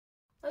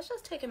let's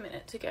just take a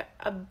minute to get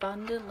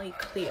abundantly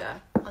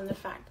clear on the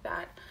fact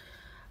that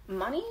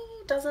money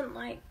doesn't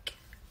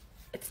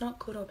it's not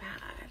good or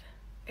bad.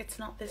 It's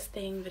not this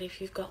thing that if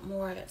you've got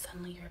more of it,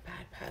 suddenly you're a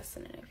bad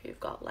person. And if you've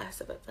got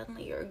less of it,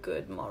 suddenly you're a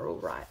good, moral,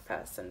 right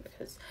person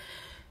because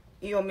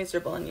you're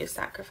miserable and you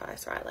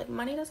sacrifice, right? Like,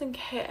 money doesn't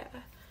care.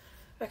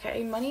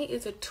 Okay, money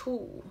is a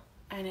tool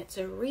and it's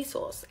a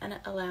resource, and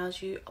it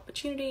allows you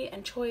opportunity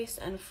and choice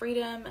and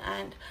freedom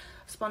and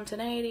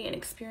spontaneity and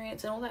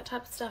experience and all that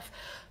type of stuff.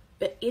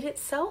 But it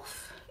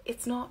itself,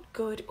 it's not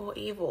good or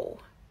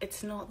evil.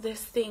 It's not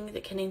this thing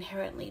that can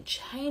inherently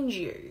change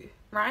you,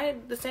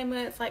 right? The same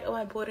way it's like, oh,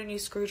 I bought a new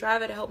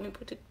screwdriver to help me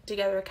put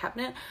together a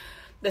cabinet.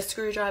 The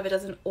screwdriver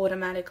doesn't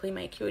automatically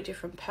make you a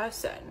different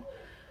person,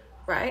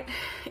 right?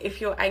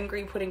 If you're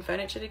angry putting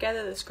furniture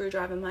together, the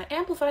screwdriver might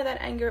amplify that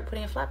anger at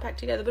putting a flat pack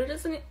together, but it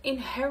doesn't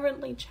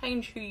inherently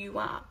change who you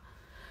are.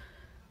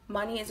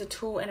 Money is a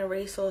tool and a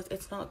resource.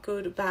 It's not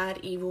good, bad,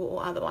 evil,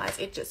 or otherwise.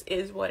 It just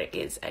is what it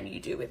is, and you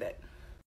do with it.